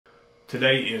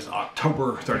Today is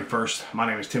October 31st. My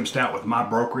name is Tim Stout with my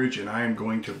brokerage, and I am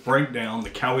going to break down the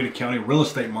Coweta County real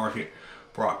estate market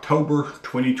for October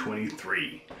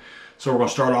 2023. So we're going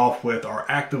to start off with our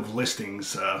active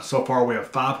listings. So far we have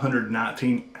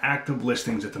 519 active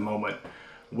listings at the moment,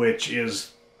 which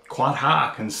is quite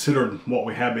high considering what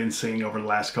we have been seeing over the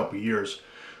last couple of years.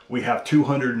 We have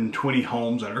 220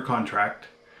 homes under contract.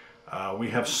 We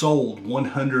have sold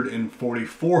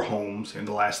 144 homes in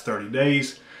the last 30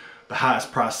 days. The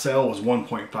highest price sale was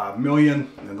 $1.5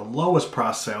 million, and the lowest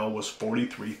price sale was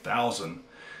 $43,000.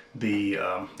 The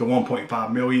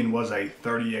 $1.5 million was a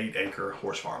 38-acre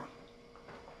horse farm.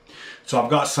 So I've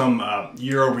got some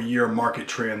year-over-year market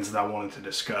trends that I wanted to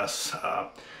discuss.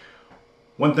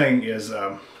 One thing is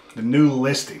the new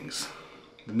listings.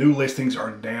 The new listings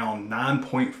are down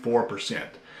 9.4%.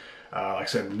 Like I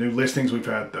said, the new listings, we've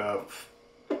had,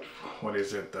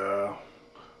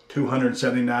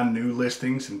 279 new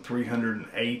listings and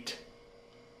 308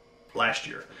 last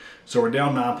year. So we're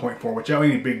down 9.4, which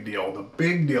ain't a big deal. The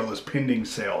big deal is pending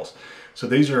sales. So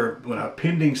these are, when a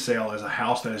pending sale is a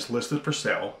house that is listed for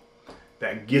sale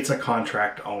that gets a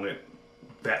contract on it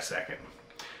that second.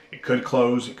 It could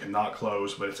close, it could not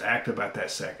close, but it's active at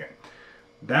that second.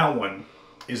 That one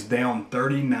is down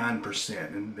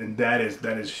 39%, and that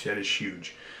is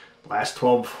huge. Last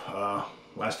 12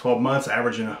 months,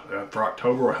 averaging for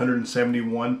October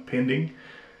 171 pending,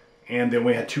 and then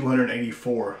we had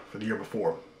 284 for the year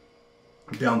before.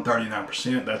 Down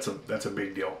 39%. That's a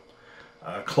big deal.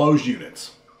 Closed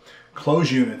units.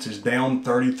 Closed units is down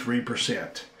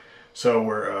 33%. So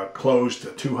we're closed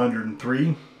to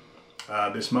 203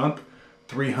 this month,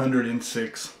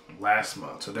 306 last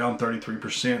month. So down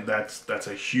 33%. That's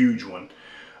a huge one.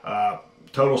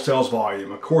 Total sales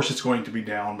volume. Of course, it's going to be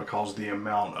down because the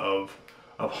amount of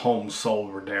homes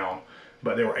sold were down,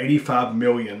 but there were 85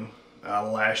 million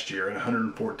last year and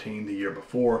 114 the year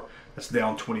before. That's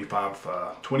down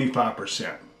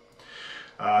 25%.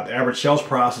 The average sales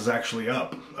price is actually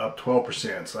up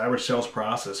 12%. So the average sales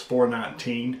price is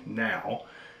 $419 now,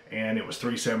 and it was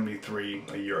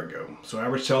 $373 a year ago. So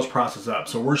average sales price is up.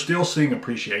 So we're still seeing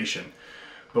appreciation,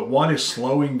 but what is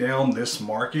slowing down this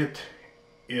market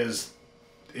is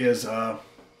the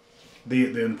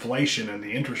inflation and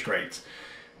the interest rates.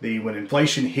 When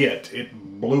inflation hit, it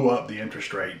blew up the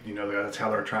interest rate. You know, that's how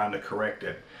they're trying to correct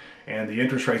it. And the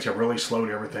interest rates have really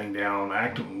slowed everything down.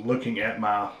 Looking at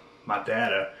my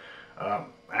data,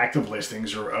 active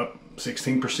listings are up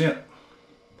 16%.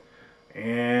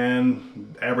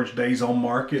 And average days on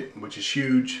market, which is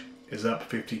huge, is up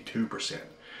 52%.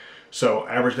 So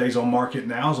average days on market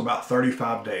now is about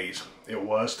 35 days. It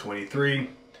was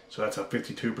 23. So that's a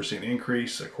 52%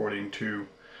 increase according to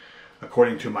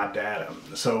my data.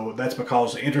 So that's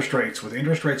because with interest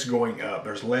rates going up,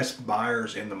 there's less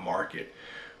buyers in the market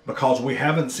because we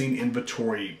haven't seen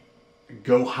inventory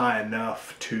go high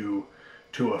enough to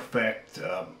affect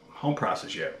home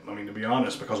prices yet. I mean, to be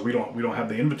honest, because we don't have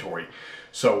the inventory.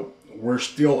 So we're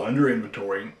still under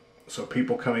inventory. So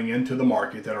people coming into the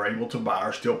market that are able to buy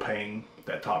are still paying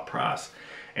that top price,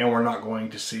 and we're not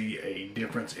going to see a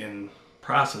difference in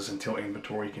prices until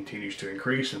inventory continues to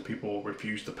increase and people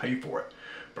refuse to pay for it.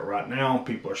 But right now,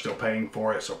 people are still paying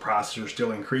for it, so prices are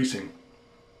still increasing.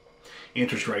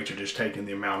 Interest rates are just taking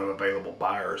the amount of available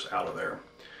buyers out of there.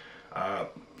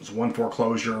 There's one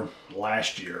foreclosure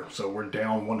last year, so we're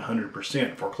down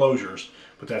 100% foreclosures,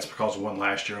 but that's because of one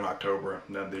last year in October,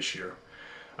 none this year.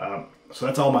 So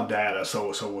that's all my data. So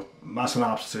with my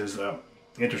synopsis is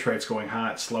interest rates going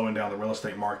high, it's slowing down the real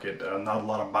estate market. Not a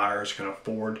lot of buyers can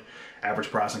afford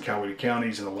average price in Coweta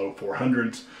counties in the low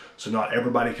 400s. So not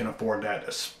everybody can afford that,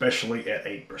 especially at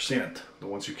 8%. The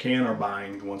ones who can are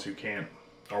buying, the ones who can't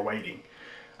are waiting.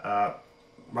 Right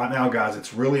now, guys,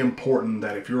 it's really important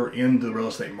that if you're in the real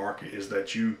estate market is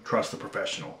that you trust the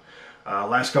professional.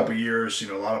 Last couple of years,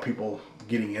 a lot of people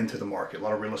getting into the market, a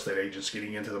lot of real estate agents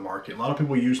getting into the market, a lot of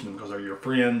people using them because they're your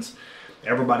friends.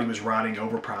 Everybody was writing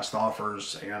overpriced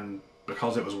offers, and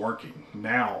because it was working.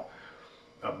 Now,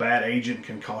 a bad agent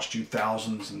can cost you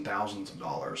thousands and thousands of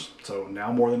dollars. So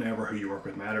now more than ever, who you work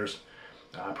with matters.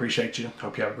 I appreciate you.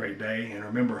 Hope you have a great day. And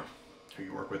remember, who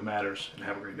you work with matters. And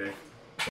have a great day.